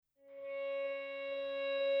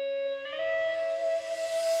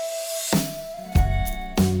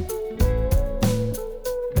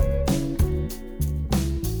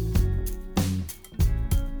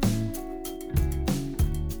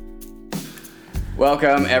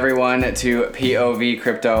Welcome everyone to POV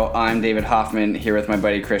Crypto. I'm David Hoffman here with my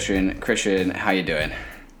buddy Christian. Christian, how you doing?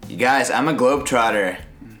 You guys, I'm a globetrotter.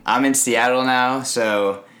 I'm in Seattle now,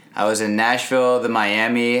 so I was in Nashville, then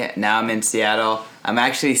Miami, now I'm in Seattle. I'm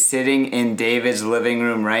actually sitting in David's living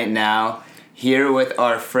room right now, here with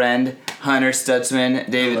our friend Hunter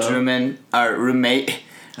Stutzman, David Truman, our roommate.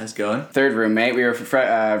 How's it going? Third roommate. We were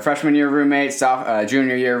freshman year roommates,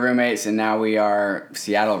 junior year roommates, and now we are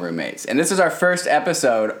Seattle roommates. And this is our first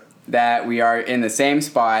episode that we are in the same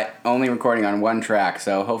spot, only recording on one track.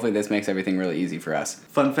 So hopefully this makes everything really easy for us.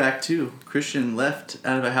 Fun fact too, Christian left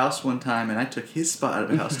out of a house one time and I took his spot out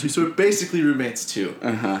of a house too. So we're basically roommates too.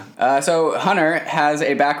 So Hunter has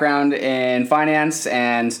a background in finance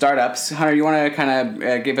and startups. Hunter, you want to kind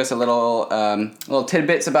of give us a little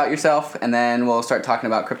tidbits about yourself, and then we'll start talking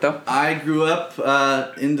about crypto? I grew up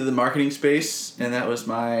into the marketing space, and that was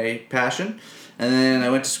my passion. And then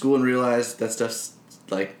I went to school and realized that stuff's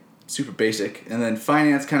like super basic. And then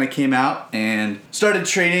finance kind of came out and started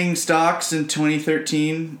trading stocks in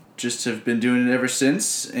 2013. Just have been doing it ever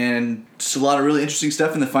since. And just a lot of really interesting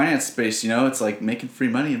stuff in the finance space. You know, it's like making free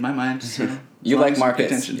money in my mind. So You like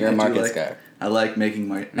markets. You're a markets guy. I like making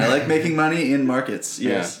money. I like making money in markets.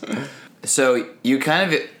 Yes. Yeah. So you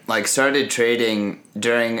kind of like started trading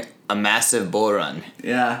during a massive bull run.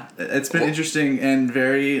 Yeah, it's been interesting and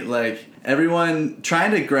very like everyone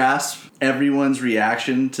trying to grasp everyone's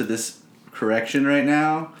reaction to this correction right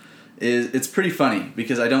now it's pretty funny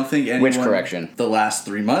because I don't think anyone. Which correction? The last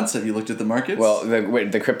 3 months. Have you looked at the markets? Well,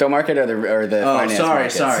 the crypto market or the finance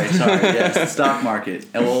market? Sorry. Yes, the stock market.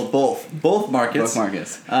 Well, both markets. Both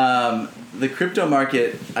markets. The crypto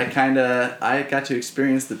market, I got to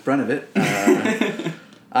experience the brunt of it.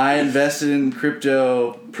 I invested in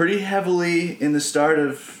crypto pretty heavily in the start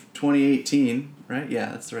of 2018, right? Yeah,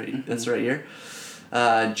 that's right. Mm-hmm. That's the right year.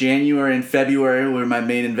 January and February were my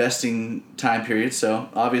main investing time period, so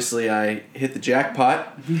obviously I hit the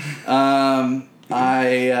jackpot.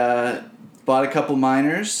 I bought a couple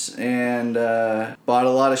miners and bought a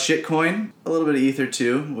lot of shitcoin, a little bit of ether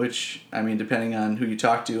too, which, I mean, depending on who you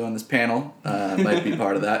talk to on this panel, might be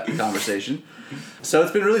part of that conversation. So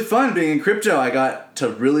it's been really fun being in crypto. I got to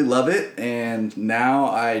really love it, and now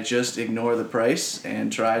I just ignore the price and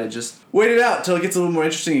try to just wait it out till it gets a little more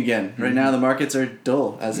interesting again. Right now the markets are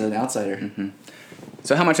dull as an outsider. Mm-hmm.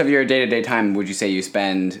 So how much of your day-to-day time would you say you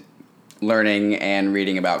spend learning and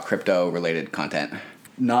reading about crypto-related content?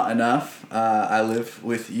 Not enough. I live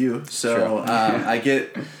with you, so Sure. I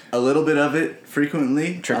get a little bit of it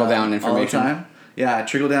frequently. Trickle-down information. All the time. Yeah,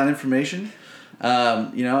 trickle-down information.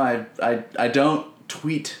 I don't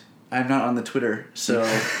tweet. I'm not on the Twitter, so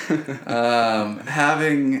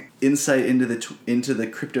having insight into the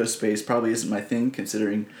crypto space probably isn't my thing,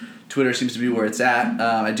 considering Twitter seems to be where it's at.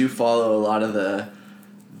 I do follow a lot of the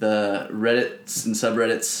Reddits and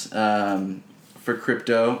subreddits for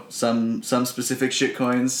crypto. Some specific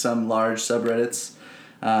shitcoins, some large subreddits.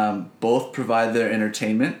 Both provide their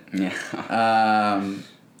entertainment. Yeah.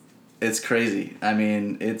 It's crazy. I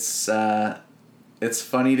mean, it's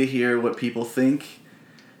funny to hear what people think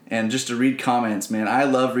and just to read comments, man. I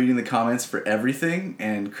love reading the comments for everything,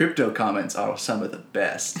 and crypto comments are some of the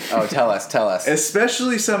best. Oh, tell us.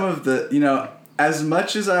 Especially some of the, as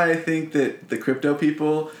much as I think that the crypto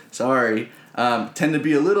people, tend to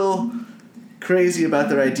be a little crazy about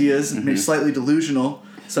their ideas, maybe slightly delusional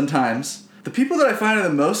sometimes. The people that I find are the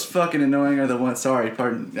most fucking annoying are the ones, You're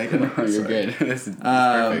good. This is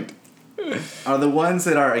perfect. Are the ones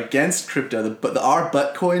that are against crypto, our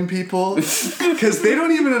buttcoin people, because they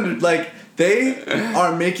don't even they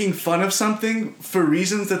are making fun of something for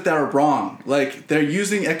reasons that they're wrong. Like, they're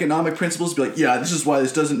using economic principles to be like, yeah, this is why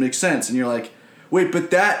this doesn't make sense, and you're like, wait,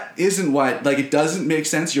 but that isn't why. Like, it doesn't make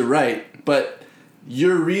sense. You're right, but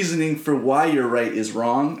your reasoning for why you're right is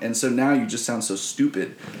wrong, and so now you just sound so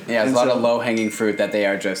stupid. Yeah, there's a lot of low-hanging fruit that they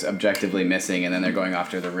are just objectively missing, and then they're going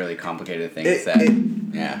after the really complicated things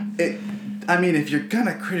I mean, if you're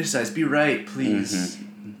gonna criticize, be right, please.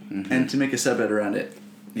 And to make a subreddit around it,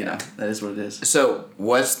 that is what it is. So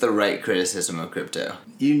what's the right criticism of crypto?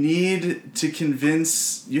 You need to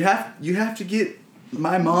convince. You have to get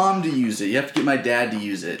my mom to use it. You have to get my dad to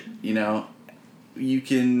use it. You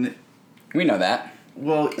can. We know that.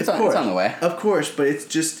 Well, it's on the way. Of course, but it's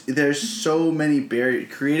just there's so many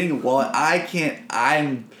barriers. Creating a wallet, I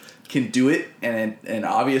can do it, and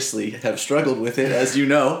obviously have struggled with it, as you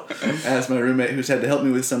know, as my roommate who's had to help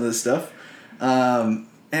me with some of this stuff. And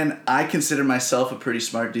I consider myself a pretty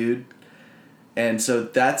smart dude, and so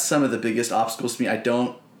that's some of the biggest obstacles to me.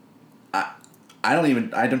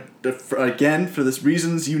 Again, for this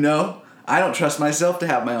reasons, I don't trust myself to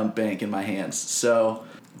have my own bank in my hands. So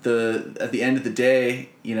at the end of the day,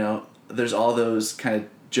 you know, there's all those kind of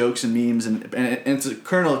jokes and memes, and it's a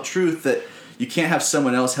kernel of truth that you can't have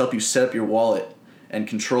someone else help you set up your wallet and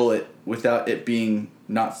control it without it being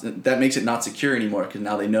that makes it not secure anymore, because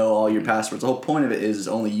now they know all your passwords. The whole point of it is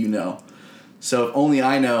only you know. So if only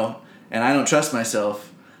I know and I don't trust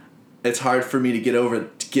myself, it's hard for me to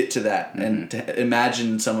get to that and to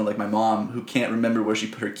imagine someone like my mom who can't remember where she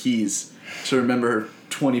put her keys to remember her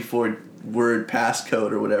 24-word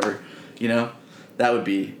passcode or whatever. You know,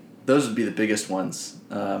 those would be the biggest ones.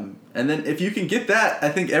 And then if you can get that, I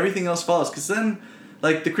think everything else follows. Because then,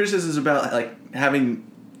 like, the criticisms about like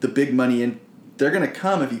having the big money in, they're gonna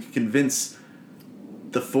come if you can convince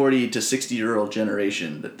the 40 to 60-year-old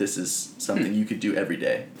generation that this is something you could do every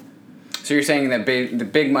day. So you're saying that the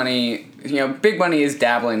big money, you know, big money is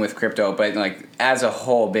dabbling with crypto, but like as a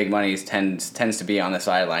whole, big money tends to be on the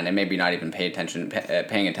sideline and maybe not even paying attention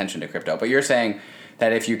to crypto. But you're saying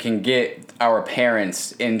that if you can get our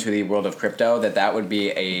parents into the world of crypto, that would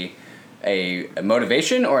be a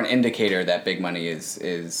motivation or an indicator that big money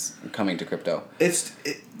is coming to crypto. It's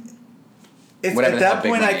at that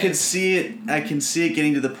point I can see it. I can see it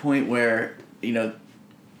getting to the point where, you know,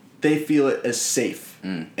 they feel it as safe,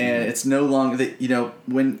 and it's no longer that, you know,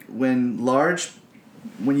 when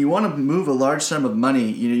you want to move a large sum of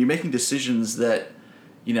money, you know, you're making decisions that,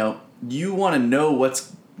 you know, you want to know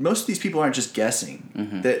what's. Most of these people aren't just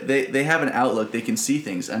guessing. That they have an outlook. They can see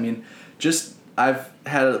things. I mean, I've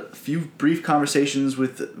had a few brief conversations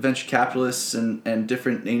with venture capitalists and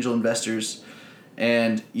different angel investors,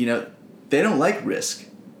 and, you know, they don't like risk.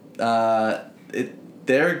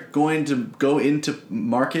 They're going to go into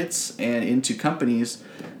markets and into companies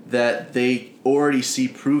that they already see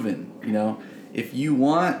proven. You know, if you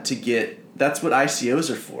want to that's what ICOs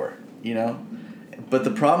are for. You know, but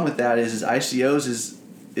the problem with that is ICOs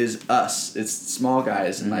is us. It's small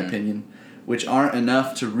guys, in my opinion, which aren't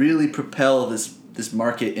enough to really propel this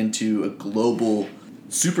market into a global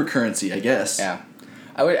super currency, I guess. Yeah,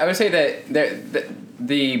 I would say that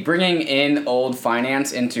the bringing in old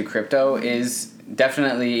finance into crypto is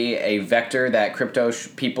definitely a vector that crypto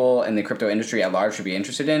people and the crypto industry at large should be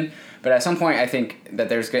interested in. But at some point, I think that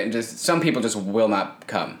there's just some people just will not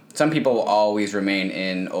come. Some people will always remain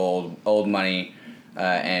in old money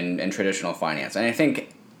and traditional finance. And I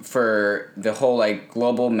think for the whole like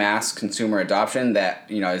global mass consumer adoption that,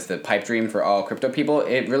 you know, is the pipe dream for all crypto people,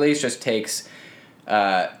 it really just takes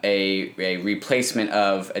a replacement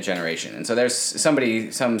of a generation. And so there's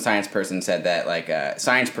some science person said that like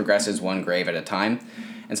science progresses one grave at a time.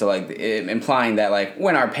 And so like implying that like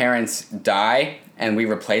when our parents die and we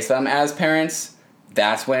replace them as parents,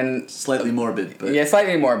 that's when slightly morbid, but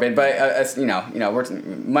you know,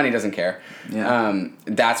 money doesn't care. Yeah.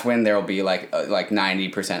 That's when there will be like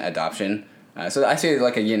 90% adoption. So I see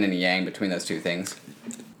like a yin and a yang between those two things.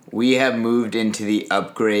 We have moved into the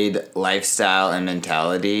upgrade lifestyle and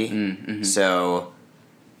mentality. So,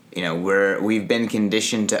 you know, we've been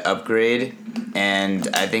conditioned to upgrade, and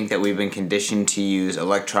I think that we've been conditioned to use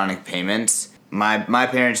electronic payments. My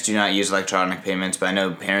parents do not use electronic payments, but I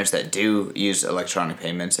know parents that do use electronic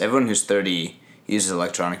payments. Everyone who's 30 uses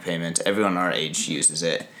electronic payments. Everyone our age uses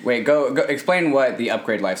it. Wait, go explain what the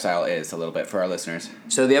upgrade lifestyle is a little bit for our listeners.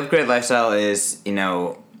 So the upgrade lifestyle is, you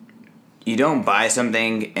know, you don't buy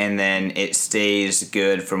something and then it stays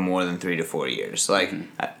good for more than 3 to 4 years. Like,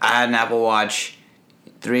 I had an Apple Watch.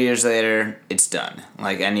 3 years later, it's done.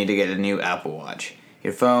 Like, I need to get a new Apple Watch.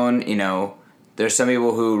 Your phone, you know, there's some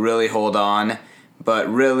people who really hold on, but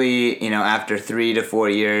really, you know, after 3 to 4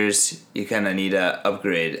 years, you kind of need to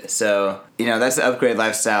upgrade. So, you know, that's the upgrade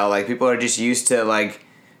lifestyle. Like, people are just used to, like,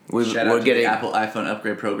 we're getting the Apple iPhone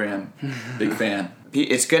upgrade program. Big fan.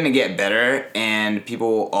 It's going to get better, and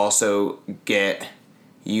people will also get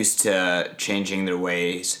used to changing their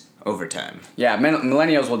ways over time. Yeah,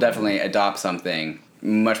 millennials will definitely adopt something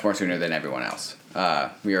much more sooner than everyone else.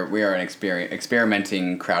 We are an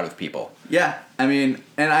experimenting crowd of people. Yeah, I mean,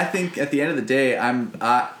 and I think at the end of the day,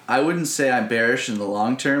 I wouldn't say I'm bearish in the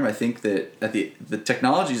long term. I think that the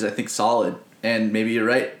technology is, I think, solid, and maybe you're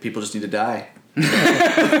right. People just need to die.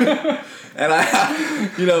 And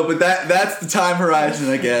but that's the time horizon,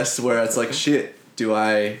 I guess, where it's like, shit, do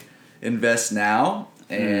I invest now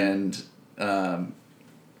and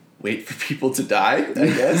wait for people to die, I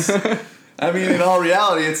guess? I mean, in all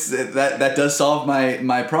reality, that does solve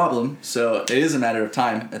my problem, so it is a matter of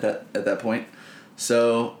time at that point.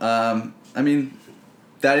 So, I mean,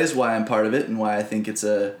 that is why I'm part of it, and why I think it's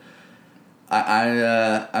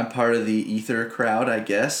I'm part of the Ether crowd, I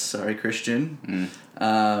guess. Sorry, Christian.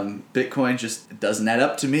 Bitcoin just doesn't add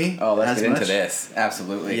up to me. Oh, let's as get much. into this.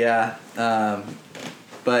 Absolutely. Yeah,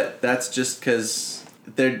 but that's just because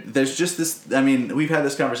there's just this. I mean, we've had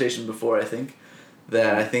this conversation before. I think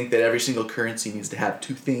that every single currency needs to have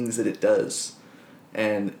two things that it does,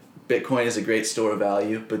 and Bitcoin is a great store of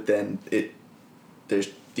value. But then there's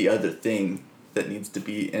the other thing that needs to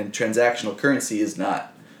be, and transactional currency is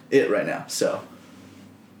not it right now. So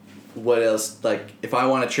what else? Like, if I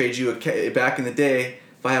want to trade you back in the day,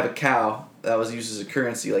 if I have a cow that was used as a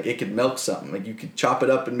currency, like, it could milk something. Like, you could chop it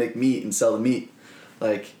up and make meat and sell the meat.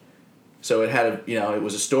 Like, so it had it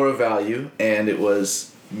was a store of value, and it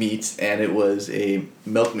was meat, and it was a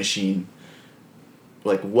milk machine.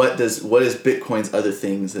 Like, what is Bitcoin's other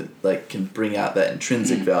things that, like, can bring out that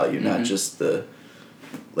intrinsic value, not just the,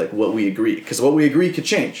 like, what we agree? Because what we agree could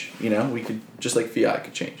change. We could, just like fiat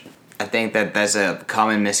could change. I think that that's a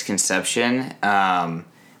common misconception,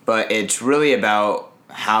 but it's really about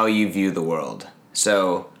how you view the world.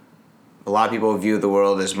 So a lot of people view the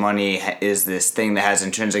world as money is this thing that has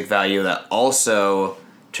intrinsic value that also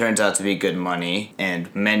turns out to be good money,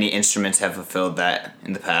 and many instruments have fulfilled that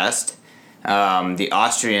in the past. The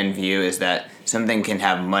Austrian view is that something can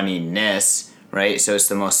have moneyness, right? So it's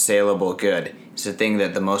the most saleable good. It's the thing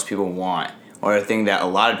that the most people want, or a thing that a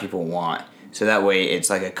lot of people want. So that way it's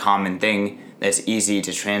like a common thing that's easy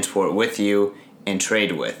to transport with you and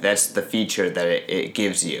trade with. That's the feature that it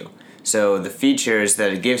gives you. So the features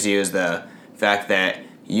that it gives you is the fact that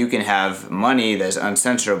you can have money that's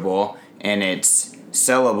uncensorable and it's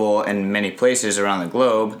sellable in many places around the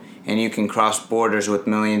globe, and you can cross borders with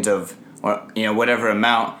millions of, or whatever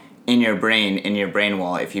amount in your brain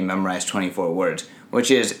wallet if you memorize 24 words,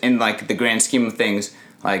 which is, in like the grand scheme of things,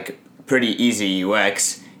 like pretty easy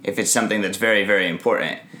UX if it's something that's very, very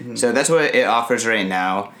important. So that's what it offers right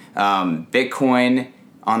now. Bitcoin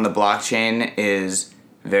on the blockchain is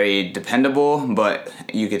very dependable, but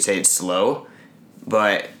you could say it's slow.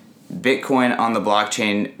 But Bitcoin on the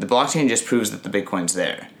blockchain just proves that the Bitcoin's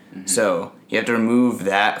there. So you have to remove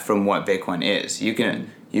that from what Bitcoin is. You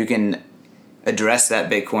can address that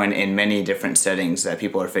Bitcoin in many different settings that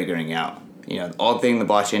people are figuring out. All thing the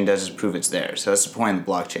blockchain does is prove it's there. So that's the point of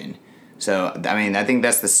the blockchain. So, I mean, I think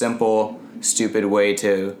that's the simple, stupid way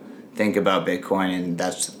to think about Bitcoin, and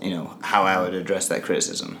that's, how I would address that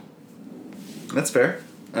criticism. That's fair.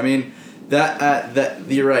 I mean, that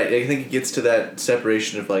you're right. I think it gets to that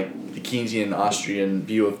separation of, like, the Keynesian Austrian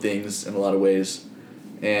view of things in a lot of ways.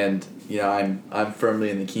 And, I'm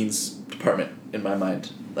firmly in the Keynes department in my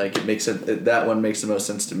mind. Like, that one makes the most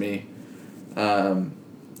sense to me.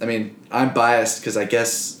 I mean, I'm biased because I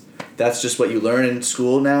guess that's just what you learn in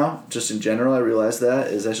school now. Just in general, I realize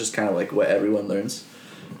that's just kind of like what everyone learns.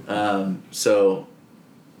 So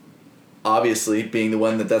obviously, being the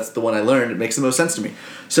one that's the one I learned, it makes the most sense to me.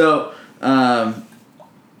 So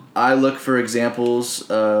I look for examples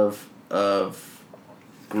of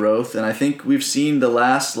growth, and I think we've seen the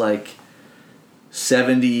last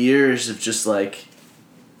 70 years of just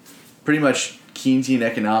pretty much Keynesian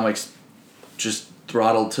economics just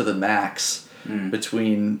throttled to the max.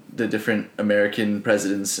 Between the different American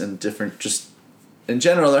presidents and different, just in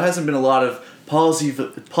general, there hasn't been a lot of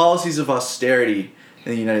policies of austerity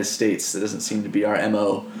in the United States. That doesn't seem to be our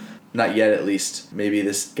MO, not yet at least. Maybe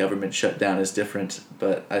this government shutdown is different,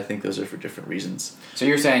 but I think those are for different reasons. So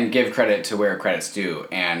you're saying give credit to where credit's due,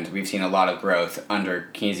 and we've seen a lot of growth under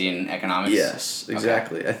Keynesian economics? Yes,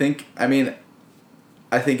 exactly. Okay.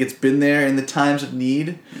 I think it's been there in the times of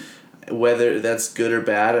need, whether that's good or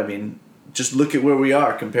bad. I mean, just look at where we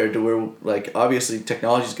are compared to where, obviously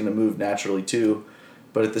technology is going to move naturally too,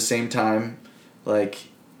 but at the same time,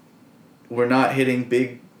 we're not hitting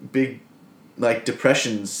big,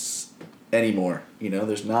 depressions anymore.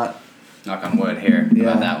 There's not. Knock on wood here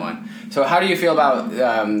about that one. So how do you feel about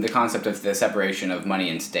the concept of the separation of money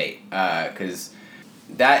and state? Because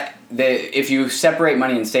if you separate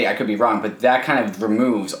money and state, I could be wrong, but that kind of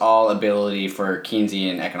removes all ability for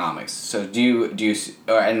Keynesian economics. So do you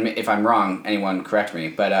and if I'm wrong, anyone correct me,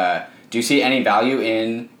 but do you see any value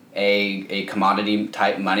in a commodity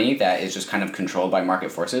type money that is just kind of controlled by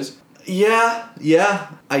market forces? Yeah,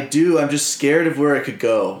 I do. I'm just scared of where it could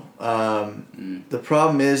go. The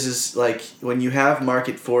problem is when you have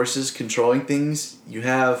market forces controlling things, you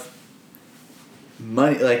have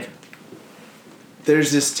money,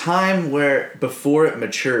 there's this time where before it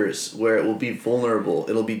matures, where it will be vulnerable.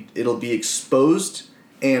 It'll be exposed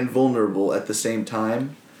and vulnerable at the same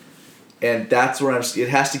time, and that's where it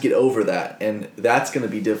has to get over that, and that's going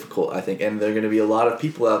to be difficult, I think. And there are going to be a lot of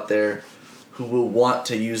people out there who will want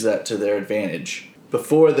to use that to their advantage.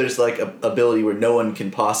 Before there's like a ability where no one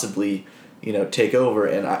can possibly, take over,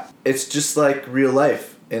 and it's just like real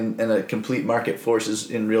life and a complete market forces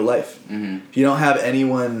in real life. Mm-hmm. If you don't have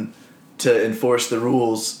anyone to enforce the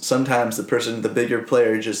rules, sometimes the bigger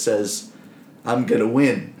player just says, I'm gonna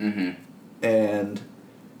win. Mm-hmm. And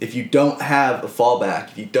if you don't have a fallback,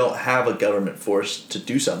 if you don't have a government force to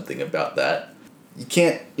do something about that, you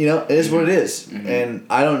can't, it is what it is. Mm-hmm. And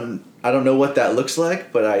I don't know what that looks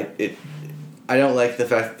like, but I don't like the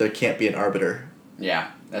fact that there can't be an arbiter.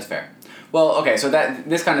 Yeah, that's fair. Well, okay, so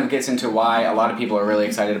this kind of gets into why a lot of people are really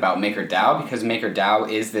excited about MakerDAO, because MakerDAO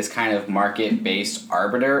is this kind of market-based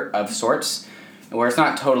arbiter of sorts, where it's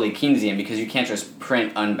not totally Keynesian because you can't just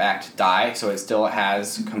print unbacked DAI, so it still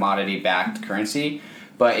has commodity-backed currency,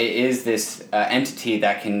 but it is this entity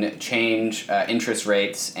that can change interest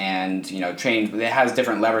rates and change. It has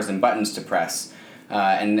different levers and buttons to press,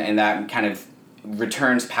 and that kind of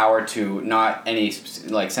returns power to not any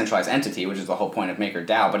like centralized entity, which is the whole point of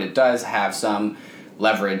MakerDAO, but it does have some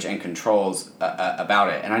leverage and controls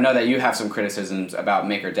about it. And I know that you have some criticisms about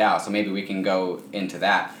MakerDAO, so maybe we can go into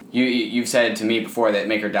that. You've said to me before that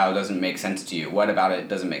MakerDAO doesn't make sense to you. What about it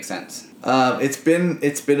doesn't make sense? It's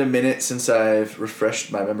been a minute since I've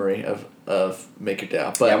refreshed my memory of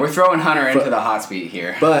MakerDAO. But yeah, we're throwing Hunter into the hot seat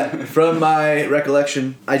here. But from my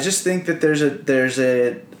recollection, I just think that there's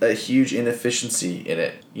a huge inefficiency in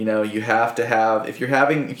it. You have to have, if you have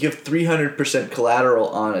 300% collateral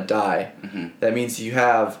on a DAI, mm-hmm. that means you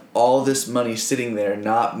have all this money sitting there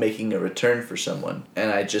not making a return for someone.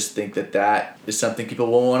 And I just think that is something people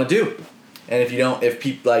won't want to do. And if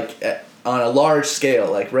people on a large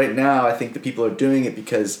scale, like right now, I think that people are doing it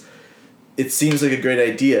because it seems like a great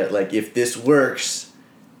idea. Like, if this works,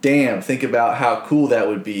 damn, think about how cool that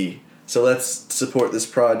would be. So let's support this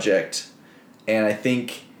project. And I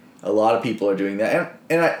think a lot of people are doing that.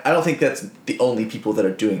 And I don't think that's the only people that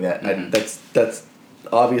are doing that. Mm-hmm. That's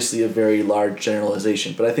obviously a very large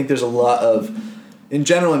generalization. But I think there's a lot of, in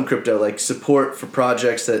general in crypto, like support for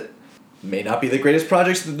projects that may not be the greatest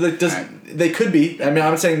projects. They could be. I mean,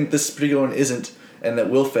 I'm saying this particular one isn't and that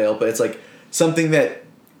will fail, but it's like something that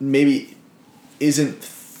maybe isn't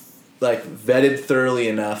like vetted thoroughly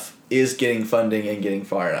enough is getting funding and getting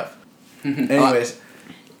far enough. Anyways,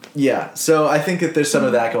 yeah. So I think that there's some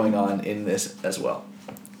of that going on in this as well.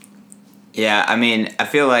 Yeah, I mean, I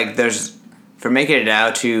feel like for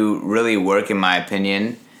MakerDAO to really work, in my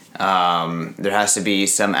opinion, there has to be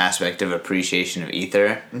some aspect of appreciation of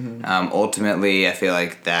Ether. Mm-hmm. Ultimately, I feel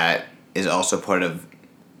like that is also part of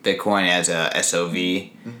Bitcoin as a SOV.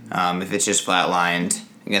 Mm-hmm. If it's just flatlined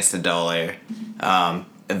against the dollar,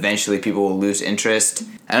 eventually people will lose interest.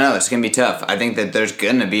 I don't know, it's going to be tough. I think that there's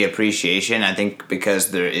going to be appreciation. I think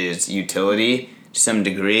because there is utility to some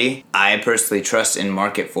degree. I personally trust in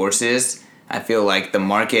market forces. I feel like the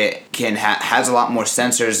market has a lot more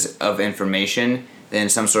sensors of information than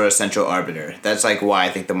some sort of central arbiter. That's like why I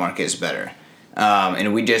think the market is better.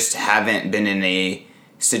 And we just haven't been in a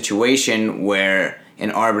situation where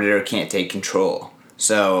an arbiter can't take control.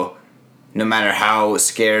 So no matter how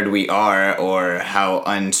scared we are or how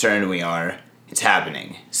uncertain we are, it's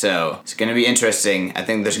happening. So it's going to be interesting. I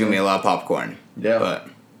think there's going to be a lot of popcorn. Yeah.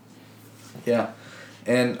 Yeah.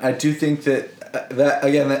 And I do think that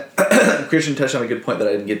Christian touched on a good point that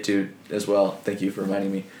I didn't get to as well. Thank you for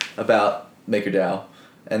reminding me about MakerDAO.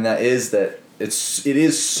 And that is that it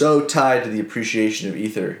is so tied to the appreciation of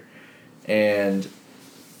Ether. And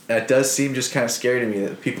that does seem just kind of scary to me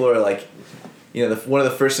that people are like, one of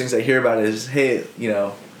the first things I hear about it is, hey,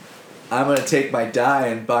 I'm going to take my DAI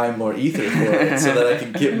and buy more Ether for it so that I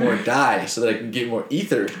can get more DAI, so that I can get more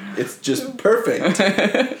Ether. It's just perfect.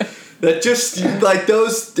 That just,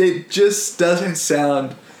 it just doesn't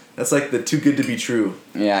sound, that's like the too good to be true.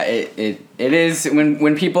 Yeah, it is,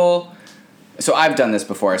 when people, so I've done this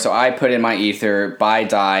before, so I put in my Ether, buy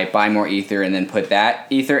DAI, buy more Ether, and then put that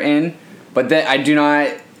Ether in, but then I do not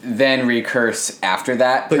then recurse after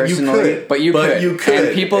that personally. But you could.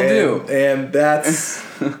 And people do. And that's...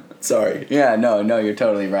 Sorry. Yeah, no, you're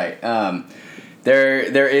totally right.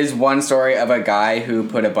 There is one story of a guy who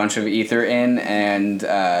put a bunch of Ether in and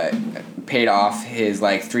paid off his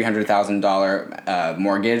like $300,000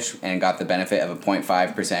 mortgage and got the benefit of a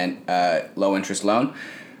 0.5% low interest loan.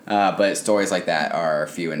 But stories like that are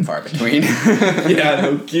few and far between. Yeah,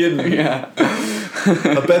 no kidding. Yeah.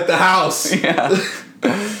 I bet the house. Yeah.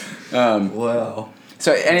 Wow.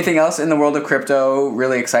 So anything else in the world of crypto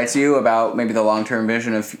really excites you about maybe the long-term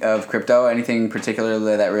vision of crypto? Anything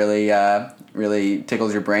particularly that really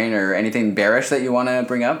tickles your brain, or anything bearish that you want to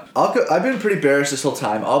bring up? I've been pretty bearish this whole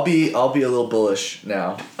time. I'll be a little bullish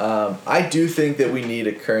now. I do think that we need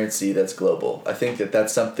a currency that's global. I think that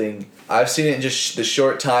that's something I've seen it in just the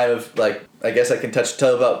short time of, like, I guess I can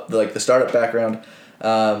tell about the startup background.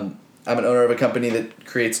 I'm an owner of a company that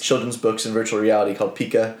creates children's books in virtual reality called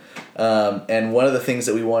Pika. And one of the things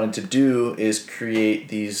that we wanted to do is create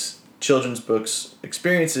these children's books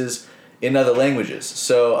experiences in other languages.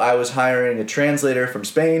 So I was hiring a translator from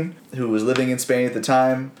Spain who was living in Spain at the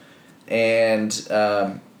time, and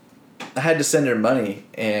I had to send her money,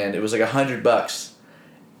 and it was like $100,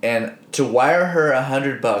 and to wire her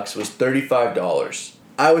 $100 was $35.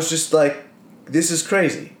 I was just like, this is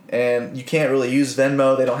crazy, and you can't really use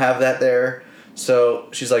Venmo. They don't have that there. So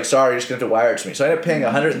she's like, sorry, you're just going to have to wire it to me. So I ended up paying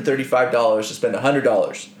 $135 to spend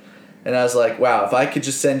 $100. And I was like, wow, if I could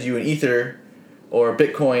just send you an Ether or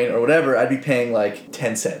Bitcoin or whatever, I'd be paying like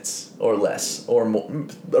 10 cents or less or more,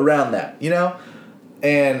 around that, you know?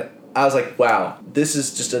 And I was like, wow, this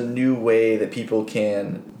is just a new way that people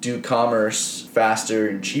can do commerce faster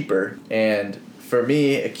and cheaper. And for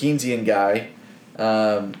me, a Keynesian guy,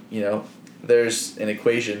 there's an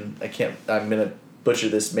equation. I'm going to butcher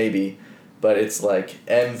this maybe, but it's like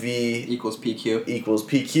MV Equals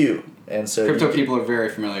PQ. And so crypto people are very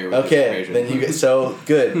familiar with this equation. Then you get so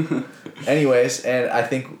good. Anyways, and I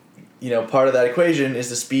think, part of that equation is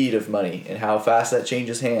the speed of money and how fast that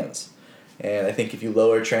changes hands. And I think if you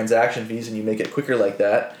lower transaction fees and you make it quicker like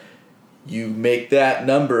that, you make that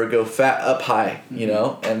number go up high,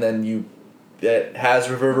 and then it has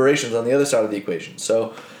reverberations on the other side of the equation.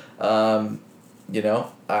 So,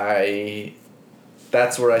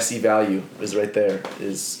 that's where I see value, is right there,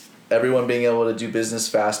 is everyone being able to do business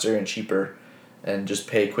faster and cheaper and just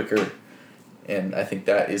pay quicker. And I think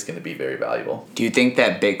that is going to be very valuable. Do you think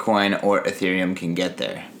that Bitcoin or Ethereum can get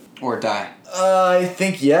there? Or die? I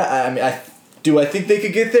think, yeah. I mean, I think they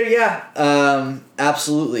could get there? Yeah.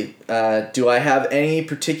 Absolutely. Do I have any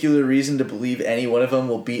particular reason to believe any one of them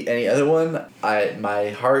will beat any other one?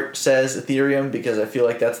 My heart says Ethereum, because I feel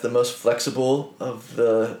like that's the most flexible of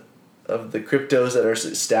the cryptos that are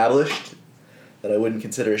established, that I wouldn't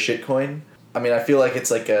consider a shitcoin. I mean, I feel like it's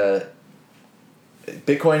like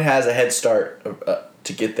Bitcoin has a head start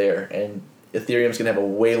to get there, and Ethereum's going to have a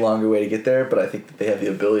way longer way to get there, but I think that they have the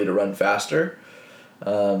ability to run faster.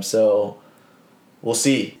 So we'll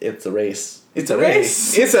see. It's a race. It's a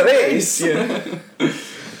race. It's a race. Yeah.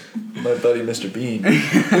 My buddy Mr. Bean.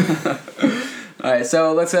 All right,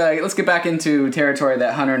 so let's get back into territory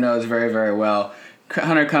that Hunter knows very, very well.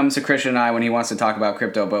 Hunter comes to Christian and I when he wants to talk about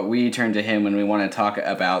crypto, but we turn to him when we want to talk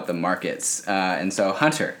about the markets. And so,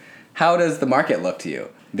 Hunter, how does the market look to you?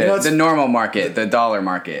 The normal market, the dollar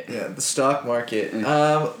market. Yeah, the stock market.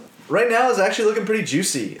 Right now is actually looking pretty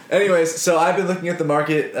juicy. Anyways, so I've been looking at the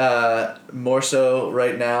market more so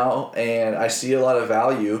right now, and I see a lot of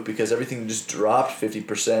value because everything just dropped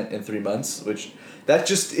 50% in 3 months, which that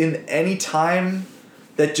just in any time,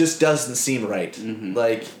 that just doesn't seem right. Mm-hmm.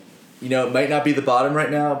 Like, it might not be the bottom right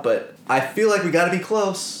now, but I feel like we got to be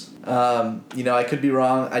close. I could be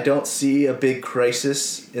wrong. I don't see a big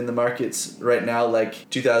crisis in the markets right now like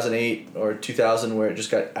 2008 or 2000 where it just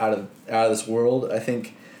got out of this world. I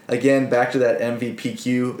think, again, back to that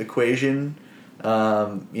MVPQ equation,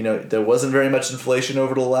 there wasn't very much inflation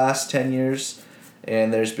over the last 10 years,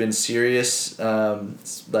 and there's been serious, a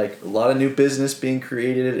lot of new business being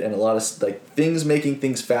created and a lot of, things making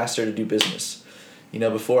things faster to do business.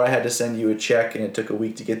 Before I had to send you a check and it took a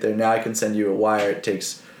week to get there. Now I can send you a wire. It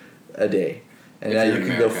takes a day. And now you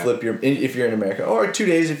can go flip if you're in America. Or 2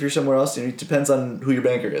 days if you're somewhere else. It depends on who your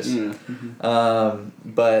banker is. Mm-hmm.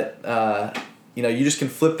 You just can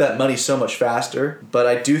flip that money so much faster. But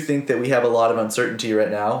I do think that we have a lot of uncertainty right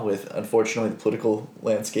now with, unfortunately, the political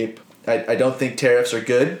landscape. I don't think tariffs are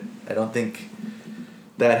good. I don't think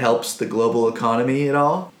that helps the global economy at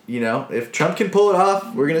all. If Trump can pull it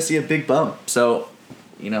off, we're going to see a big bump. So,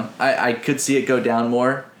 I could see it go down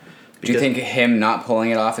more. Do you think him not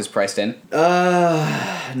pulling it off is priced in?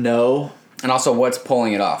 No. And also, what's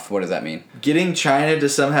pulling it off? What does that mean? Getting China to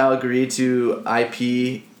somehow agree to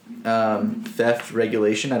IP theft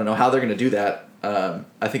regulation. I don't know how they're going to do that.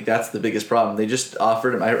 I think that's the biggest problem. They just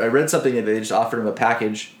offered him... I read something that they just offered him a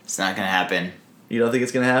package. It's not going to happen. You don't think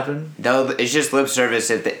it's going to happen? No, it's just lip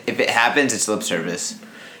service. If it happens, it's lip service.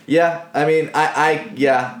 Yeah, I mean,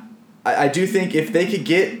 I do think if they could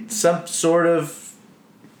get some sort of...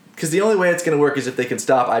 Because the only way it's going to work is if they can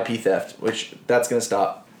stop IP theft, which that's going to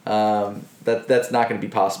stop. That's not going to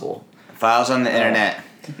be possible. Files on the internet.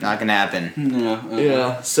 Not gonna happen.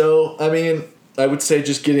 Yeah. So I mean, I would say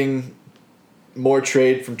just getting more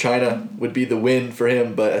trade from China would be the win for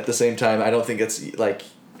him, but at the same time, I don't think it's like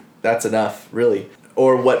that's enough, really,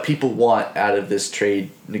 or what people want out of this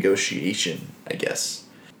trade negotiation, I guess.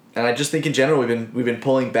 And I just think in general we've been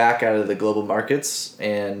pulling back out of the global markets,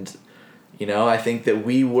 and I think that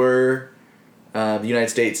we were the United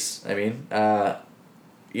States. I mean,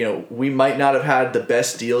 we might not have had the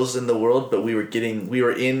best deals in the world, but we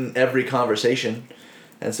were in every conversation.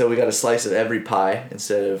 And so we got a slice of every pie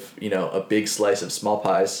instead of, a big slice of small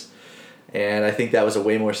pies. And I think that was a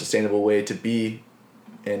way more sustainable way to be.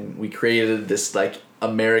 And we created this like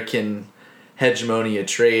American hegemony of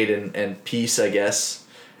trade and peace, I guess.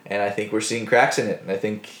 And I think we're seeing cracks in it. And I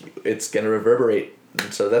think it's going to reverberate.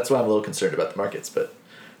 And so that's why I'm a little concerned about the markets. But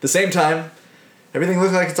at the same time, everything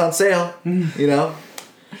looks like it's on sale,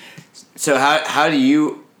 So how do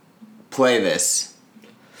you play this?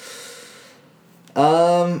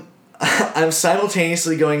 I'm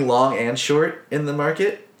simultaneously going long and short in the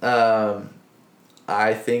market.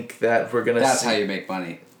 I think that we're gonna. That's how you make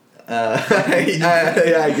money.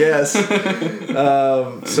 I guess.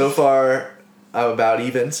 So far, I'm about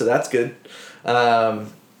even, so that's good.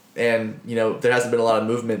 And there hasn't been a lot of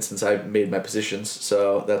movement since I made my positions,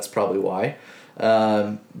 so that's probably why.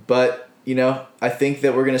 But I think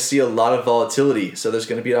that we're going to see a lot of volatility. So there's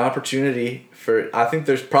going to be an opportunity I think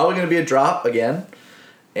there's probably going to be a drop again.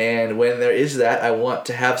 And when there is that, I want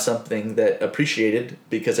to have something that appreciated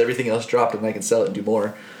because everything else dropped and I can sell it and do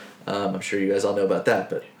more. I'm sure you guys all know about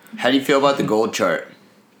that. But how do you feel about the gold chart?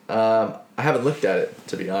 I haven't looked at it,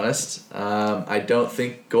 to be honest. I don't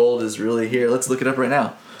think gold is really here. Let's look it up right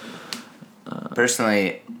now.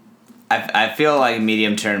 Personally, I feel like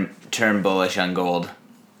medium term bullish on gold.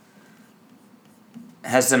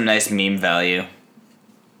 Has some nice meme value.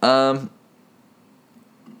 I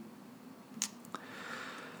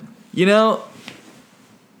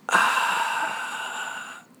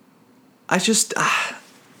just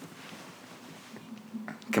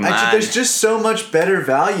Come on. there's just so much better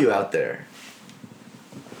value out there.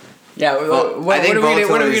 Yeah, Well, what I think are we gonna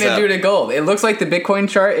volatility's do up. to gold? It looks like the Bitcoin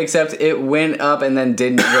chart, except it went up and then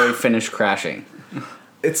didn't really finish crashing.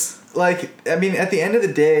 It's like, I mean, at the end of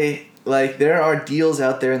the day, like, there are deals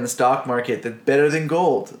out there in the stock market that better than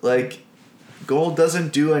gold. Like, gold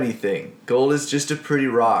doesn't do anything. Gold is just a pretty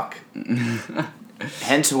rock.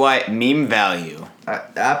 Hence why meme value.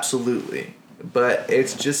 Absolutely. But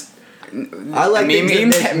it's just, I like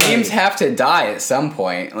Memes have to die at some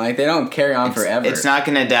point. Like, they don't carry on forever. It's not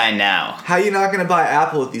gonna die now. How you not going to buy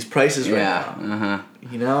Apple at these prices right Yeah.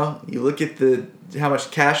 now? You look at how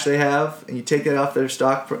much cash they have, and you take that off their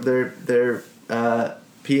stock, their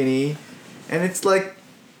P&E, and it's like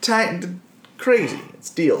crazy. It's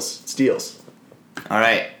deals. All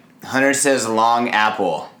right. Hunter says long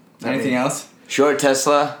Apple. Anything else? Short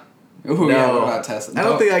Tesla. Ooh, No, yeah, what about Tesla? I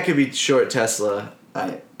don't think I could be short Tesla.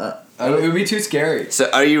 It would be too scary. So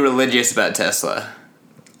are you religious about Tesla?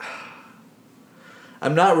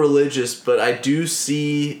 I'm not religious, but I do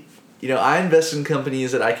see, I invest in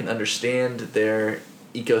companies that I can understand their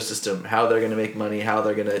ecosystem, how they're going to make money, how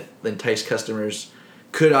they're going to entice customers.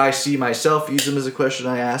 Could I see myself use them, is a question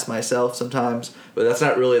I ask myself sometimes, but that's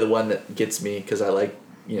not really the one that gets me because I like,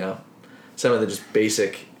 some of the just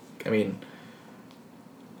basic, I mean,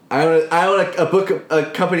 I own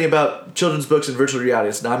a company about children's books and virtual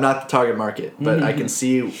reality. So I'm not the target market, but I can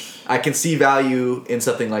see value in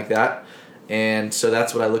something like that, and so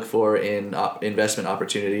that's what I look for in investment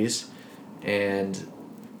opportunities, and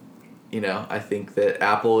I think that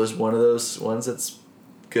Apple is one of those ones that's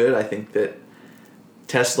good. I think that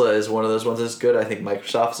Tesla is one of those ones that's good. I think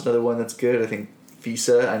Microsoft's another one that's good. I think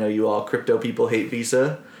Visa. I know you all crypto people hate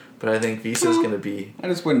Visa, but I think Visa is going to be. I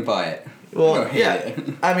just wouldn't buy it. Well, I don't hate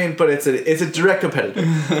it. I mean, but it's a direct competitor.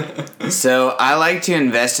 So I like to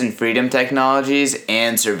invest in freedom technologies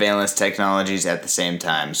and surveillance technologies at the same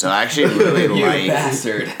time. So I actually really You like.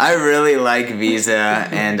 bastard. I really like Visa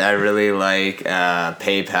and I really like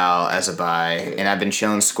PayPal as a buy, and I've been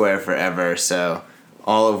chilling Square forever. So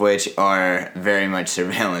all of which are very much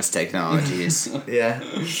surveillance technologies. Yeah,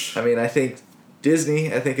 I mean, I think Disney,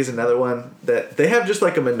 is another one that they have just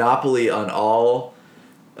like a monopoly on all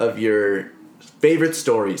of your favorite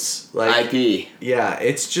stories. Like IP. yeah,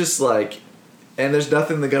 it's just like, and there's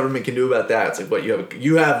nothing the government can do about that. It's like, what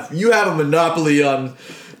you have a monopoly on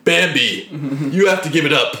Bambi. You have to give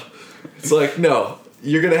it up. It's like, no,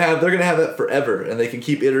 they're gonna have that forever, and they can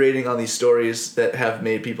keep iterating on these stories that have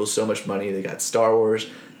made people so much money. They got Star Wars.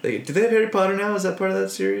 Do they have Harry Potter now? Is that part of that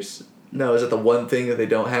series? No, is that the one thing that they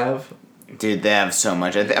don't have? Dude, they have so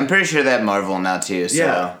much. I'm pretty sure they have Marvel now too. So.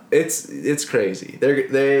 Yeah, it's crazy.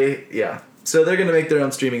 So they're gonna make their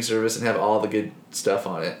own streaming service and have all the good stuff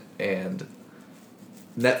on it. And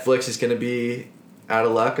Netflix is gonna be out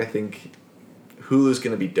of luck. I think Hulu's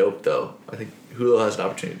gonna be dope though. I think Hulu has an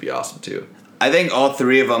opportunity to be awesome too. I think all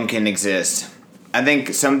three of them can exist. I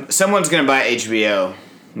think someone's gonna buy HBO,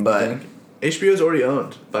 but HBO is already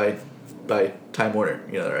owned by Time Warner.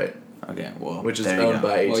 You know that, right? okay, well, Which is there you owned go.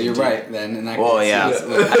 by AT&T. Well, you're right then. In that Well, case, yeah.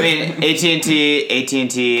 I mean,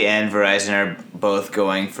 AT&T, and Verizon are both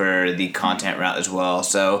going for the content route as well.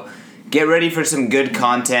 So get ready for some good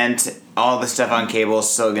content. All the stuff on cable is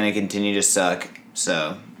still going to continue to suck.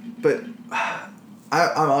 So, But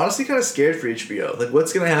I'm honestly kind of scared for HBO. Like,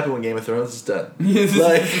 what's gonna happen when Game of Thrones is done?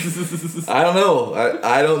 Like, I don't know.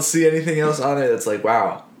 I don't see anything else on it that's like,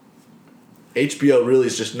 wow. HBO really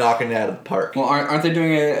is just knocking it out of the park. Well, aren't they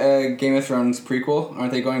doing a Game of Thrones prequel?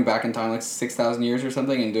 Aren't they going back in time like 6,000 years or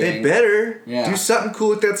something and doing? They better Yeah. do something cool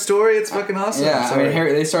with that story. It's fucking awesome. Yeah, I Sorry.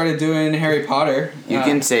 mean, they started doing Harry Potter. you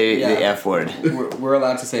can say the F word. We're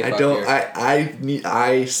allowed to say. I fuck don't. here.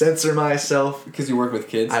 I censor myself. Because you work with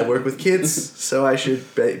kids. I work with kids, so I should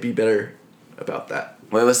be better about that.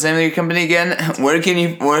 Wait, what's the name of your company again? Where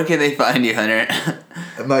can they find you, Hunter?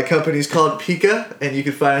 My company's called Pika, and you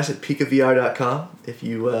can find us at pikavr.com if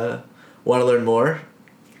you want to learn more.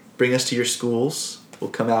 Bring us to your schools. We'll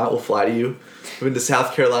come out. We'll fly to you. We've been to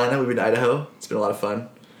South Carolina. We've been to Idaho. It's been a lot of fun.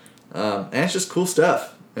 And it's just cool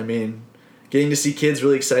stuff. I mean, getting to see kids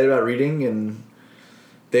really excited about reading, and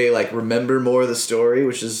they like remember more of the story,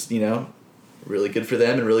 which is, really good for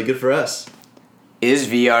them and really good for us. Is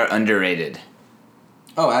VR underrated?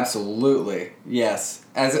 Oh, absolutely. Yes.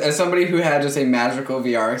 As somebody who had just a magical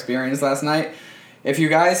VR experience last night, if you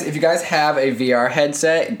guys have a VR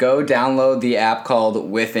headset, go download the app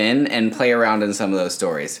called Within and play around in some of those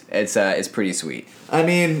stories. It's pretty sweet. I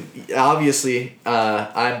mean, obviously,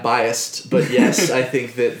 I'm biased, but yes, I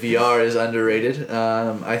think that VR is underrated.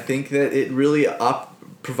 I think that it really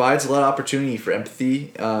provides a lot of opportunity for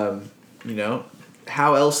empathy.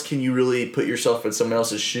 How else can you really put yourself in someone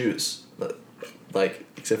else's shoes? Like,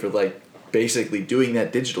 except for, like, basically doing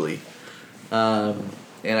that digitally. And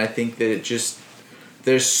I think that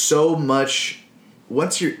there's so much,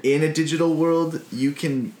 once you're in a digital world,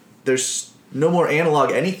 there's no more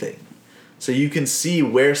analog anything. So you can see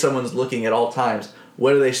where someone's looking at all times.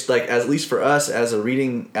 What are they, like, at least for us as a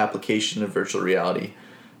reading application of virtual reality,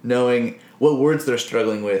 knowing what words they're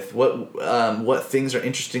struggling with, what things are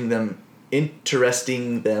interesting them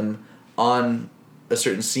on a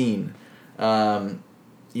certain scene.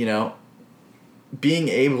 Being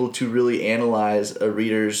able to really analyze a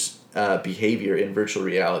reader's behavior in virtual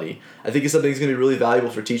reality, I think is something that's going to be really valuable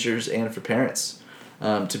for teachers and for parents.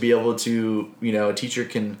 To be able to, a teacher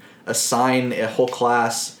can assign a whole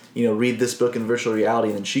class, read this book in virtual reality,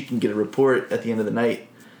 and then she can get a report at the end of the night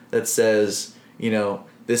that says,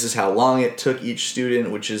 this is how long it took each student,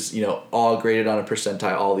 which is, all graded on a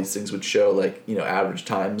percentile. All these things would show, like, average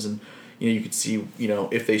times, and you could see,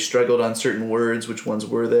 if they struggled on certain words, which ones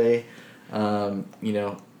were they.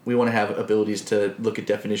 We want to have abilities to look at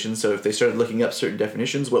definitions. So if they started looking up certain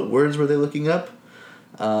definitions, what words were they looking up?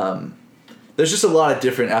 There's just a lot of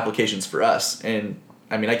different applications for us. And,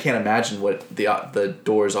 I mean, I can't imagine what the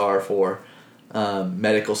doors are for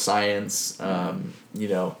medical science.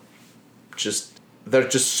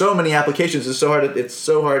 There's just so many applications. It's so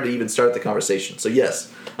hard to even start the conversation. So,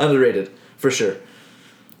 yes, underrated, for sure.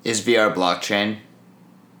 Is VR blockchain?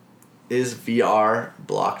 Is VR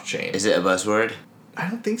blockchain? Is it a buzzword? I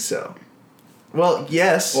don't think so. Well,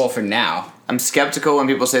 yes. Well, for now. I'm skeptical when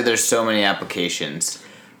people say there's so many applications.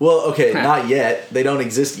 Well, okay, not yet. They don't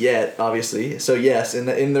exist yet, obviously. So yes,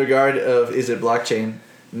 in the regard of is it blockchain?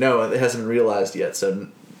 No, it hasn't been realized yet. So.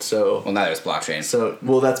 Well, now there's blockchain. So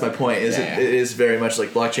that's my point. It is very much like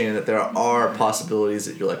blockchain in that there are possibilities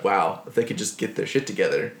that you're like, wow, if they could just get their shit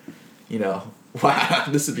together, wow,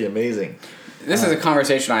 this would be amazing. This is a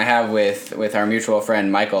conversation I have with our mutual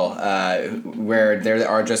friend Michael, where there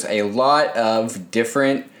are just a lot of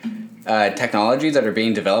different technologies that are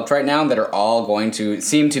being developed right now that are all going to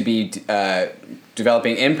seem to be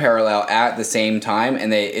developing in parallel at the same time,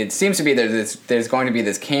 and it seems to be that there's going to be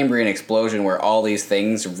this Cambrian explosion where all these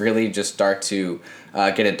things really just start to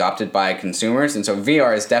get adopted by consumers, and so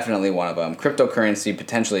VR is definitely one of them. Cryptocurrency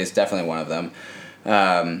potentially is definitely one of them.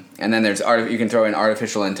 And then there's you can throw in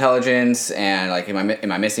artificial intelligence and like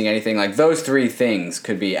am I missing anything? Like those three things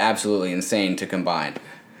could be absolutely insane to combine.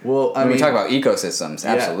 Well, when we talk about ecosystems,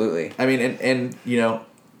 absolutely. I mean, and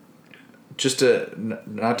just to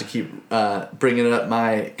not to keep bringing up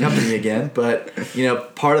my company again, but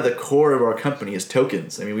part of the core of our company is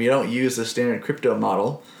tokens. I mean, we don't use the standard crypto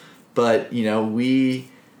model, but we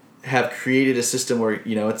have created a system where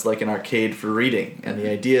it's like an arcade for reading, and the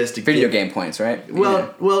idea is to Video game points, right?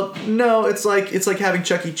 Well, no, it's like having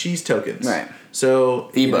Chuck E. Cheese tokens, Right. So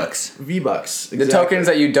V-Bucks. V-Bucks. Exactly. The tokens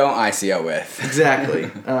that you don't ICO with. Exactly.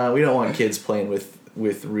 We don't want kids playing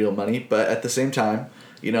with real money, but at the same time,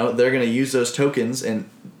 they're going to use those tokens, and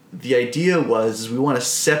the idea was we want to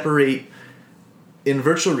separate. In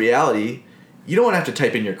virtual reality, you don't want to have to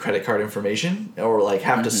type in your credit card information or like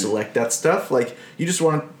have to select that stuff. Like, you just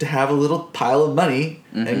want to have a little pile of money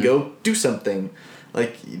and go do something.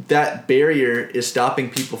 Like, that barrier is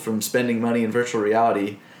stopping people from spending money in virtual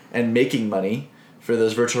reality and making money for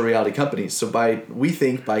those virtual reality companies. So we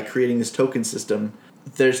think by creating this token system,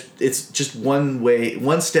 it's just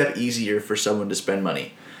one step easier for someone to spend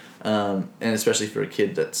money, and especially for a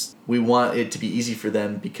kid. We want it to be easy for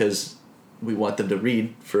them because we want them to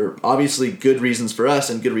read for obviously good reasons for us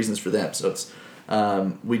and good reasons for them. So it's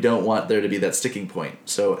we don't want there to be that sticking point.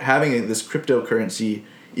 So having this cryptocurrency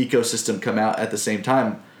ecosystem come out at the same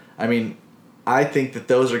time, I mean, I think that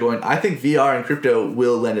I think VR and crypto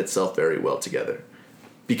will lend itself very well together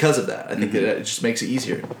because of that. I think that it just makes it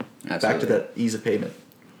easier. Absolutely. Back to that ease of payment.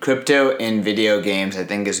 Crypto in video games, I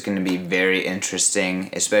think, is going to be very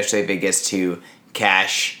interesting, especially if it gets to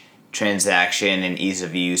cash transaction and ease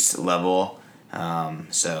of use level.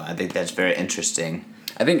 So I think that's very interesting.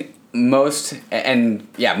 I think most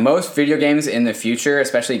video games in the future,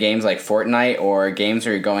 especially games like Fortnite or games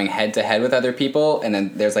where you're going head to head with other people and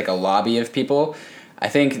then there's like a lobby of people, I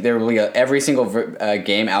think there will be every single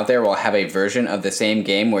game out there will have a version of the same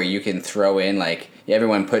game where you can throw in like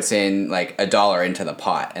everyone puts in like $1 into the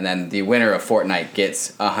pot and then the winner of Fortnite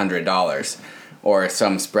gets $100 or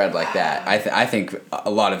some spread like that. I think a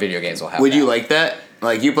lot of video games will have Would that. you like that?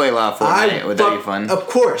 Like, you play a lot of Fortnite. Would that be fun? Of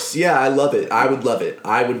course, yeah, I love it. I would love it.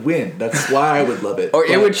 I would win. That's why I would love it. Or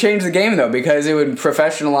it would change the game, though, because it would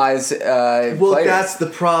professionalize well, players. that's the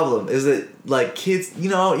problem, is that, like, kids, you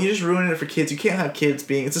just ruining it for kids. You can't have kids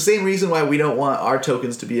being... It's the same reason why we don't want our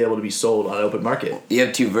tokens to be able to be sold on an open market. You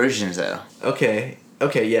have 2 versions, though. Okay,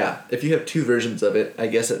 yeah. If you have 2 versions of it, I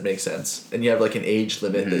guess it makes sense. And you have, like, an age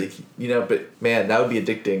limit that, but, man, that would be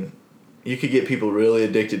addicting. You could get people really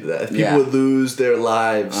addicted to that. If people would lose their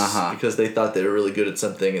lives because they thought they were really good at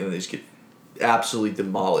something and then they just get absolutely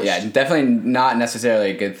demolished. Yeah, definitely not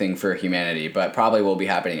necessarily a good thing for humanity, but probably will be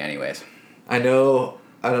happening anyways. I don't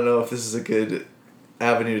know if this is a good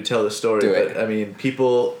avenue to tell the story, but I mean,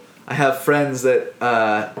 I have friends that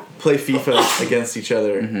play FIFA against each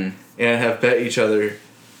other and have bet each other.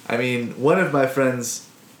 I mean, one of my friends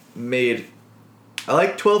made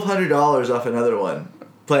 $1,200 off another one.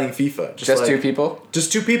 Playing FIFA. Just 2 people?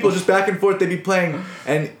 Just 2 people, just back and forth. They'd be playing,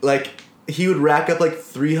 and like he would rack up like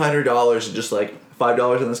 $300 and just like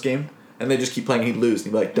 $5 in this game, and they just keep playing. He'd lose.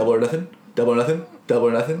 And he'd be like double or nothing, double or nothing, double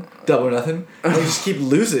or nothing, double or nothing, and they just keep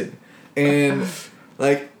losing. And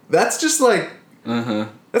like that's just like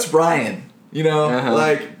that's Ryan.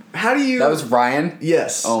 Like how do you? That was Ryan?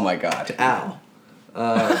 Yes. Oh my god. Al. You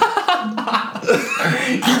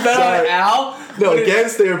bet on Al? No,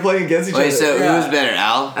 they were playing against each other. Wait, so who was better,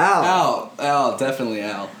 Al? Al, definitely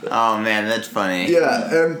Al. Oh man, that's funny.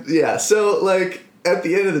 Yeah, so like at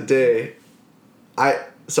the end of the day,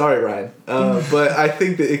 sorry Ryan, but I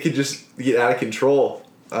think that it could just get out of control.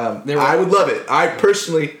 I would love it. I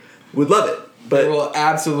personally would love it. But there will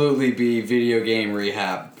absolutely be video game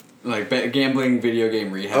rehab. Like gambling video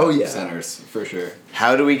game rehab centers, for sure.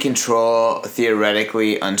 How do we control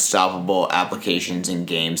theoretically unstoppable applications in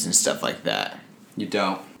games and stuff like that? You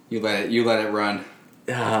don't. You let it run.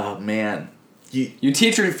 Oh man. You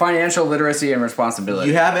teach financial literacy and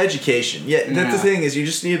responsibility. You have education. Yeah, that's the thing is you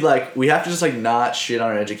just need we have to just not shit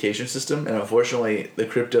on our education system, and unfortunately the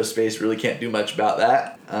crypto space really can't do much about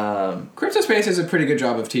that. Crypto space does a pretty good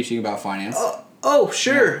job of teaching about finance. Oh,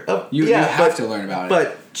 sure. Yeah. You have to learn about it.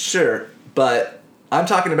 But sure, but I'm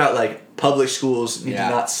talking about public schools need to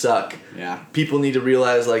not suck. Yeah. People need to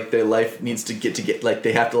realize their life needs to get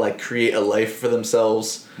they have to create a life for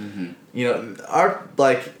themselves.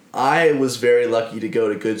 I was very lucky to go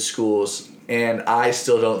to good schools, and I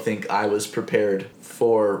still don't think I was prepared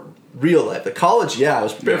for real life. The college, I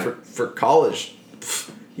was prepared for college.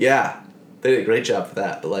 Yeah, they did a great job for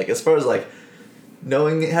that. But as far as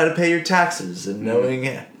knowing how to pay your taxes and knowing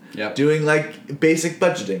doing basic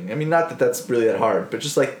budgeting. I mean, not that that's really that hard, but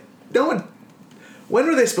just no one. When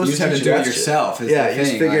were they supposed to teach you that? You just have to do it yourself. Yeah, you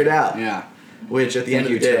just figure it out. Yeah. Which at the end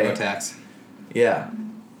of the day, TurboTax. Yeah.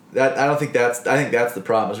 I think that's the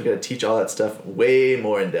problem. Is we got to teach all that stuff way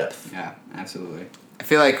more in depth. Yeah, absolutely. I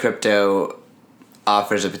feel like crypto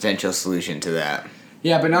offers a potential solution to that.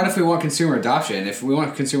 Yeah, but not if we want consumer adoption. If we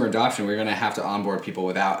want consumer adoption, we're going to have to onboard people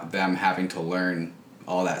without them having to learn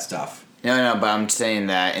all that stuff. No, but I'm saying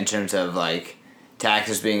that in terms of like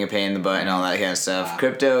taxes being a pain in the butt and all that kind of stuff.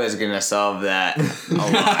 Crypto is gonna solve that a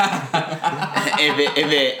lot.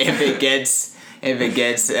 if it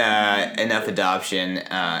gets enough adoption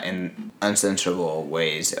in uncensorable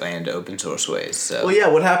ways and open source ways. So. Well, yeah.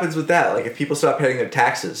 What happens with that? Like, if people stop paying their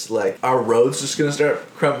taxes, like, our roads just gonna start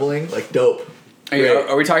crumbling? Like, dope.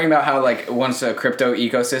 Are we talking about how, like, once a crypto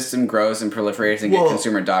ecosystem grows and proliferates and get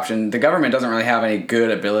consumer adoption, the government doesn't really have any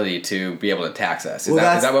good ability to be able to tax us? Is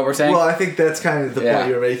that what we're saying? Well, I think that's kind of the point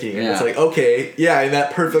you were making. And it's like, okay, yeah, in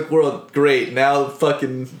that perfect world, great. Now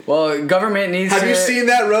fucking... Well, government needs Have you seen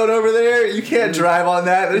that road over there? You can't drive on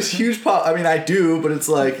that. There's huge... I mean, I do, but it's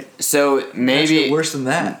like... So maybe... worse than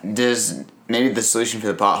that. Maybe the solution for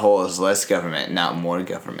the pothole is less government, not more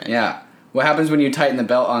government. Yeah. What happens when you tighten the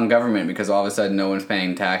belt on government because all of a sudden no one's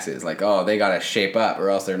paying taxes? Like, oh, they gotta shape up or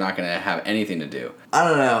else they're not gonna have anything to do. I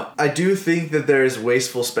don't know. I do think that there is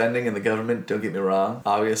wasteful spending in the government, don't get me wrong.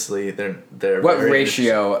 Obviously, they're What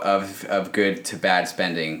ratio of good to bad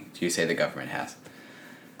spending do you say the government has?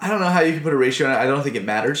 I don't know how you can put a ratio on it. I don't think it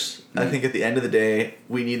matters. I think at the end of the day,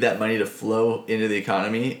 we need that money to flow into the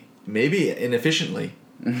economy, maybe inefficiently.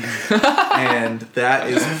 And that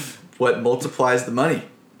is what multiplies the money.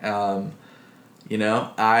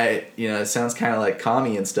 It sounds kind of like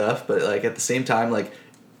commie and stuff, but like at the same time, like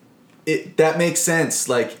that makes sense.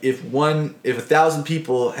 Like if 1,000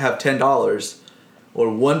 people have $10 or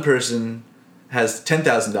one person has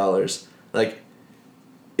 $10,000, like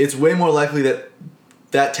it's way more likely that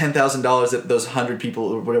 $10,000 that those 100 people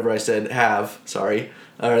or whatever I said or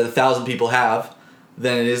the 1,000 people have,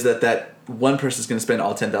 than it is that one person's going to spend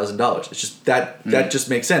all $10,000. It's just that just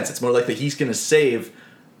makes sense. It's more likely he's going to save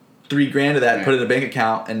 $3,000 of that and put it in a bank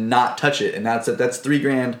account and not touch it, and that's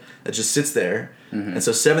 $3,000 that just sits there, and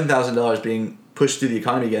so $7,000 being pushed through the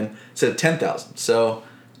economy again instead of $10,000. So,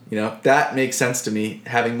 that makes sense to me.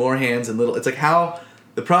 Having more hands and little, it's like how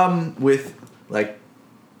the problem with like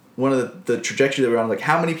one of the trajectory that we're on, like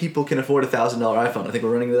how many people can afford $1,000 iPhone? I think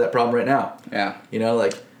we're running into that problem right now. Yeah.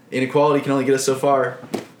 Like inequality can only get us so far.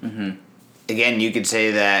 Mm-hmm. Again, you could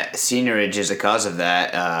say that seniorage is a cause of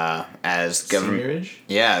that, as government. Seniorage?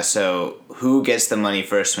 Yeah. So who gets the money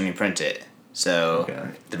first when you print it? So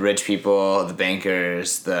the rich people, the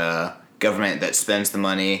bankers, the government that spends the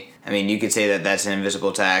money. I mean, you could say that that's an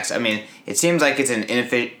invisible tax. I mean, it seems like it's an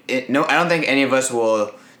inefficient. No, I don't think any of us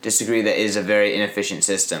will disagree that it is a very inefficient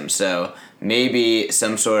system. So maybe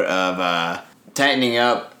some sort of tightening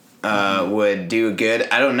up would do good.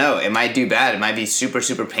 I don't know. It might do bad. It might be super,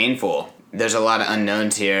 super painful. There's a lot of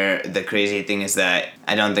unknowns here. The crazy thing is that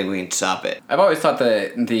I don't think we can stop it. I've always thought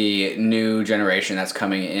that the new generation that's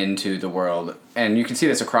coming into the world, and you can see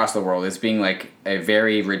this across the world, is being like a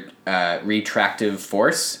very retractive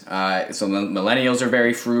force. So millennials are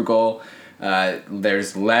very frugal.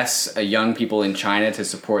 There's less young people in China to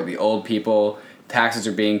support the old people. Taxes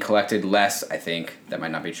are being collected less, I think. That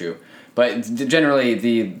might not be true. But generally,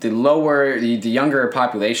 the younger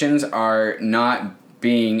populations are not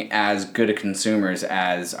being as good at consumers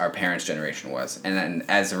as our parents' generation was. And then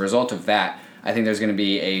as a result of that, I think there's going to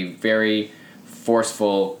be a very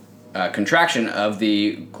forceful contraction of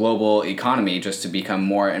the global economy just to become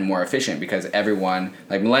more and more efficient, because everyone,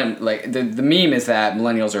 the meme is that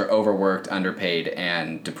millennials are overworked, underpaid,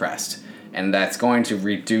 and depressed. And that's going to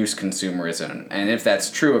reduce consumerism. And if that's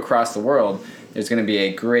true across the world, there's going to be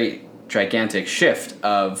a great, gigantic shift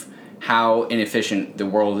of how inefficient the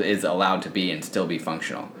world is allowed to be and still be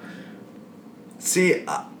functional. See,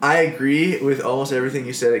 I agree with almost everything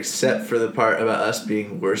you said except for the part about us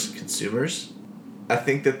being worse consumers. I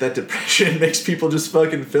think that depression makes people just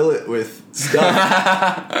fucking fill it with stuff.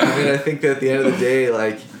 I mean, I think that at the end of the day,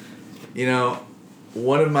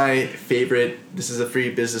 one of my favorite, this is a free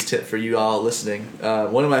business tip for you all listening,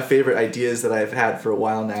 one of my favorite ideas that I've had for a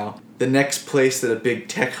while now, the next place that a big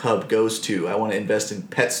tech hub goes to, I want to invest in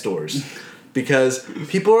pet stores. Because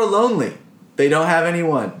people are lonely. They don't have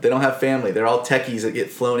anyone. They don't have family. They're all techies that get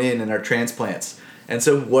flown in and are transplants. And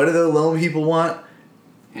so what do the lone people want?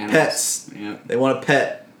 Animals. Pets. Yep. They want a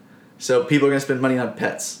pet. So people are going to spend money on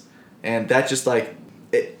pets. And that's just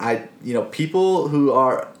people who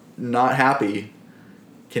are not happy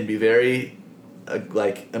can be very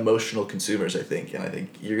emotional consumers, I think. And I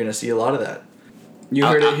think you're going to see a lot of that. You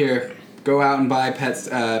heard it here. Go out and buy pet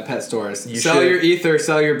stores. You sell should. your Ether,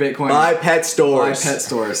 sell your Bitcoin. Buy pet stores. Buy pet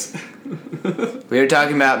stores. We were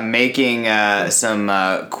talking about making some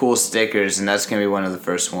cool stickers, and that's gonna be one of the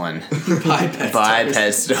first one. Buy pet Buy stores.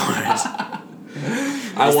 pet stores.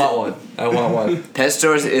 I want one. Pet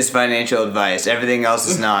stores is financial advice. Everything else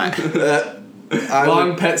is not.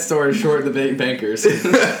 Long pet store, short the big bankers.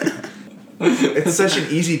 It's such an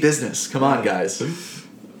easy business. Come on, guys.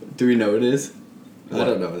 Do we know it is? I What?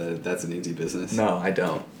 don't know that that's an easy business. No, I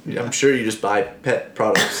don't. I'm sure you just buy pet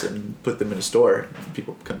products and put them in a store.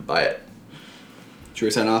 People come buy it. Should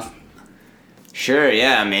we sign off? Sure,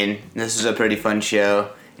 yeah. I mean, this is a pretty fun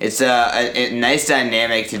show. It's a nice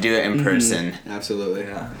dynamic to do it in person. Absolutely.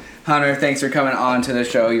 Yeah. Hunter, thanks for coming on to the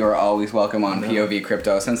show. You are always welcome on POV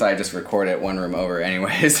Crypto, since I just record it one room over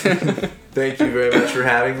anyways. Thank you very much for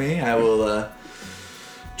having me. I will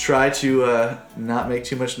try to not make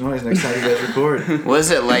too much noise next time you guys record. What is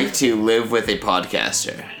it like to live with a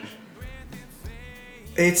podcaster?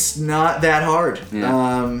 It's not that hard.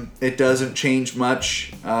 Yeah. It doesn't change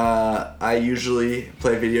much. I usually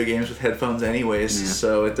play video games with headphones anyways,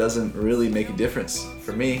 so it doesn't really make a difference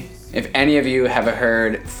for me. If any of you have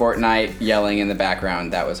heard Fortnite yelling in the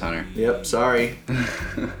background, that was Hunter. Yep, sorry.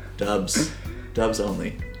 Dubs. Dubs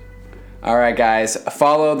only. All right, guys.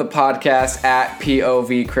 Follow the podcast at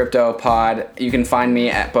POV Crypto Pod. You can find me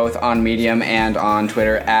at both on Medium and on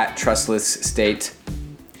Twitter at Trustless State.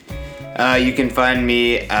 You can find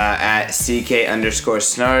me at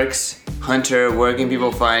CK_snarks. Hunter, where can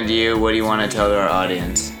people find you? What do you want to tell our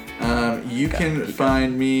audience? You can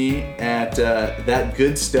find me at That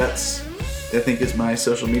Good Stutz. I think is my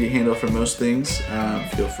social media handle for most things.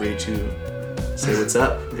 Feel free to say what's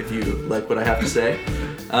up if you like what I have to say.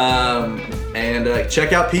 And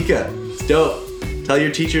check out Pika. It's dope. Tell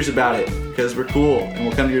your teachers about it because we're cool and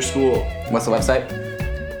we'll come to your school. What's the website?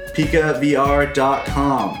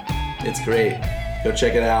 PikaVR.com. It's great. Go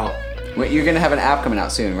check it out. Wait, you're gonna have an app coming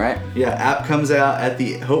out soon, right? Yeah, app comes out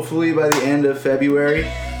hopefully by the end of February.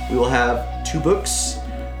 We will have 2 books.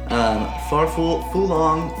 Far Fu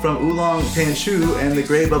Long from Oolong Panchu and the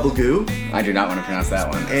Grey Bubble Goo, I do not want to pronounce that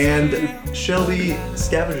one. and Shelby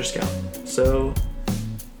Scavenger Scout. So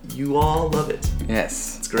you all love it.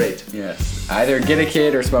 Yes. It's great. Yes. Either get a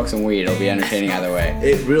kid or smoke some weed. It'll be entertaining either way.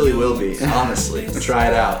 It really will be, honestly. Try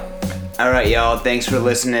it out. All right, y'all. Thanks for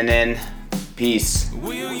listening in. Peace.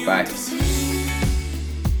 Bye.